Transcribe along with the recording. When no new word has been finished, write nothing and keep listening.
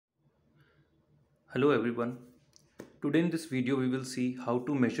Hello everyone. Today in this video we will see how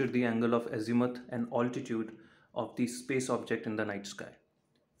to measure the angle of azimuth and altitude of the space object in the night sky.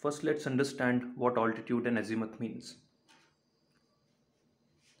 First let's understand what altitude and azimuth means.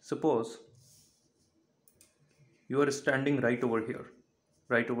 Suppose you are standing right over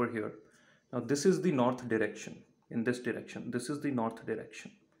here. Now this is the north direction. In this direction, this is the north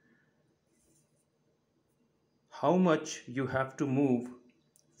direction. How much you have to move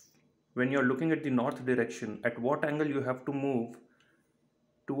when you're looking at the north direction, at what angle you have to move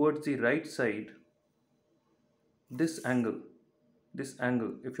towards the right side, this angle,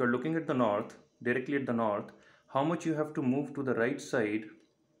 if you're looking at the north, directly at the north, how much you have to move to the right side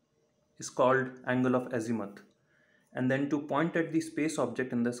is called angle of azimuth. And then to point at the space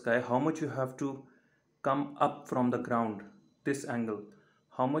object in the sky, how much you have to come up from the ground, this angle,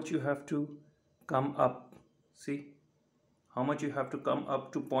 how much you have to come up, see, how much you have to come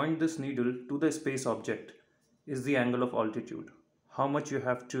up to point this needle to the space object is the angle of altitude. How much you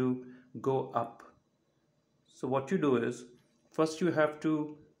have to go up. So what you do is, first you have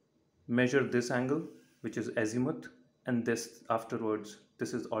to measure this angle, which is azimuth, and this afterwards,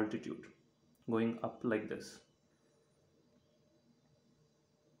 this is altitude, going up like this.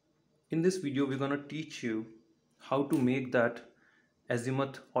 In this video, we're going to teach you how to make that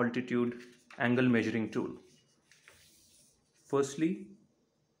azimuth altitude angle measuring tool. Firstly,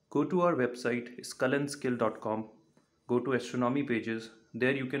 go to our website skullandskill.com, go to astronomy pages.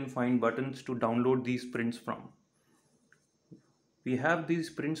 There you can find buttons to download these prints from. We have these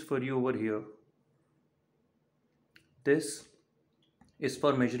prints for you over here. This is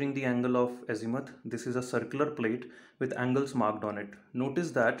for measuring the angle of azimuth. This is a circular plate with angles marked on it.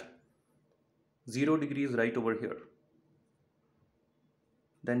 Notice that 0 degree is right over here.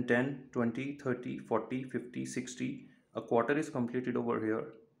 Then 10, 20, 30, 40, 50, 60. A quarter is completed over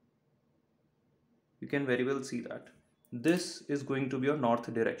here. You can very well see that. This is going to be your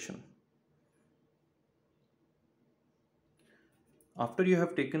north direction. After you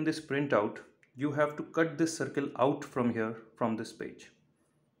have taken this print out, you have to cut this circle out from here, from this page.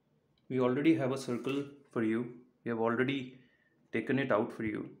 We already have a circle for you. We have already taken it out for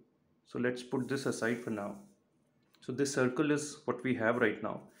you. So let's put this aside for now. So this circle is what we have right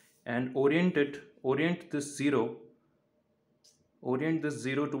now. And orient this zero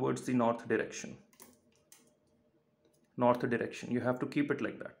towards the north direction. You have to keep it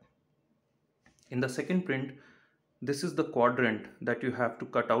like that. In the second print, this is the quadrant that you have to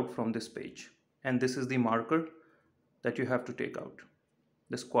cut out from this page. And this is the marker that you have to take out.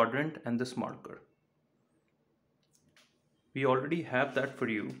 This quadrant and this marker. We already have that for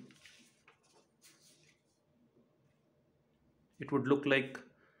you. It would look like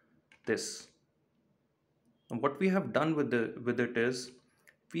this. And what we have done with it is,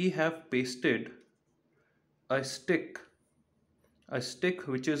 we have pasted a stick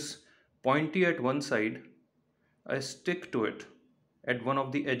which is pointy at one side, a stick to it at one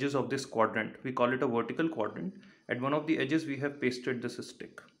of the edges of this quadrant. We call it a vertical quadrant. At one of the edges we have pasted this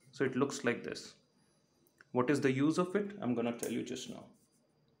stick. So it looks like this. What is the use of it? I'm gonna tell you just now.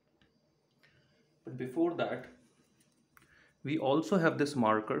 But before that, we also have this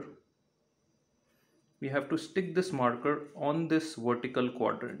marker. We have to stick this marker on this vertical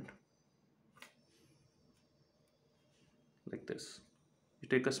quadrant. Like this. You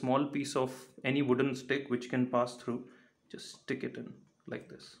take a small piece of any wooden stick which can pass through, just stick it in like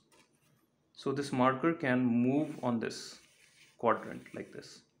this. So this marker can move on this quadrant like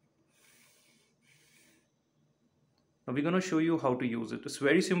this. Now we're going to show you how to use it. It's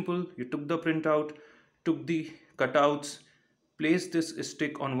very simple. You took the printout, took the cutouts, placed this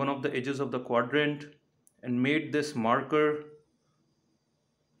stick on one of the edges of the quadrant and made this marker.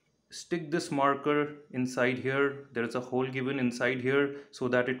 Stick this marker inside here. There is a hole given inside here so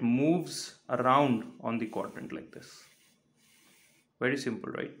that it moves around on the quadrant like this. Very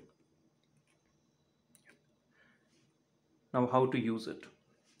simple, right? Now how to use it.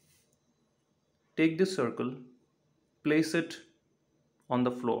 Take this circle, place it on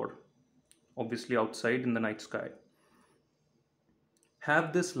the floor, obviously outside in the night sky.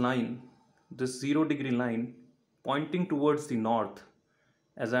 Have this line, this 0 degree line, pointing towards the north.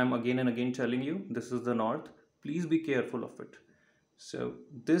 As I am again and again telling you, this is the north. Please be careful of it. So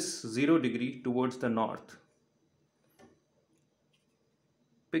this 0 degree towards the north.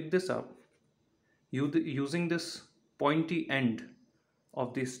 Pick this up. Using this pointy end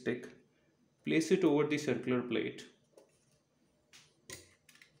of this stick, place it over the circular plate.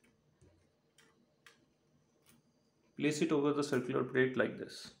 Place it over the circular plate like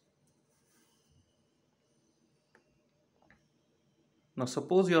this. Now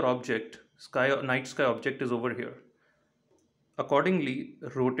suppose your object night sky object is over here. Accordingly,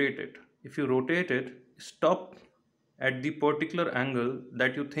 rotate it. If you rotate it, stop at the particular angle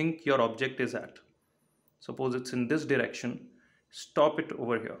that you think your object is at. Suppose it's in this direction, stop it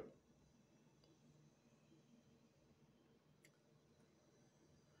over here.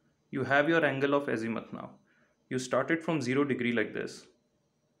 You have your angle of azimuth now. You started from 0 degree like this.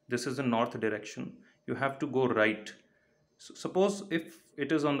 This is the north direction. You have to go right. So suppose if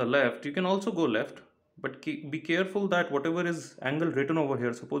it is on the left, you can also go left, but be careful that whatever is angle written over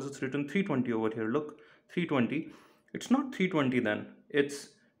here, suppose it's written 320 over here, look, 320, it's not 320 then, it's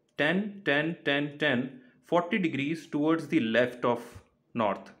 10, 10, 10, 10, 40 degrees towards the left of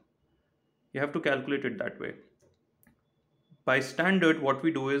north. You have to calculate it that way. By standard, what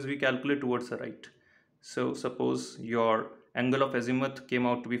we do is we calculate towards the right. So suppose your angle of azimuth came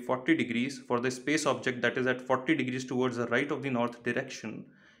out to be 40 degrees for the space object that is at 40 degrees towards the right of the north direction.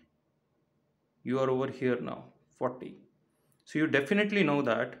 You are over here now, 40. So you definitely know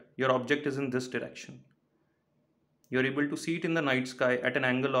that your object is in this direction. You're able to see it in the night sky at an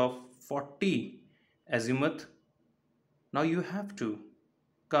angle of 40 azimuth. Now you have to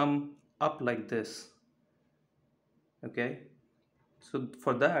come up like this. Okay, so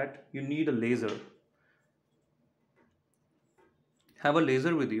for that you need a laser. Have a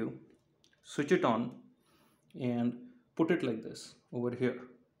laser with you, switch it on and put it like this over here.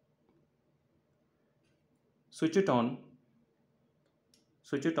 Switch it on,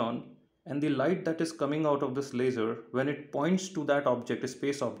 and the light that is coming out of this laser, when it points to that object, a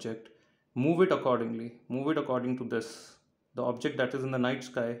space object, move it accordingly. Move it according to this, the object that is in the night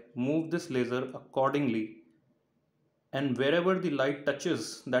sky. Move this laser accordingly, and wherever the light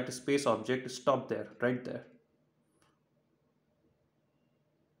touches that space object, stop there, right there.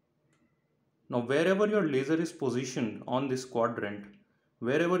 Now wherever your laser is positioned on this quadrant,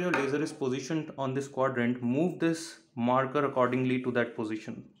 move this marker accordingly to that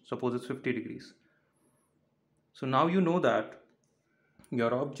position. Suppose it's 50 degrees. So now you know that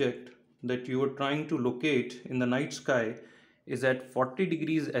your object that you are trying to locate in the night sky is at 40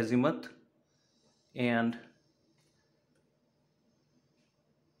 degrees azimuth and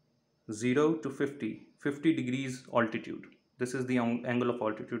 0 to 50 degrees altitude. This is the angle of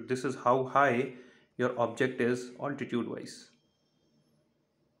altitude. This is how high your object is altitude wise.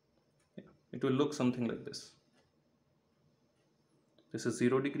 It will look something like this. This is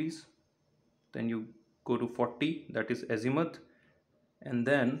 0 degrees. Then you go to 40, that is azimuth, and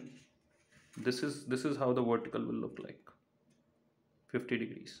then this is how the vertical will look like. 50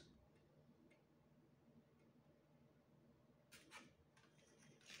 degrees.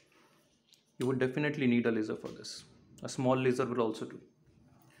 You would definitely need a laser for this. A small laser will also do.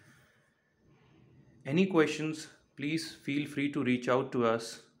 Any questions, please feel free to reach out to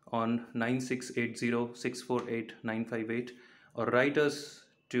us on 9680648958 or write us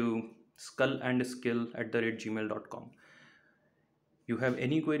to skullandskill@gmail.com. You have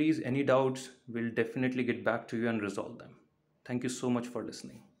any queries, any doubts, we'll definitely get back to you and resolve them. Thank you so much for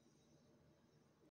listening.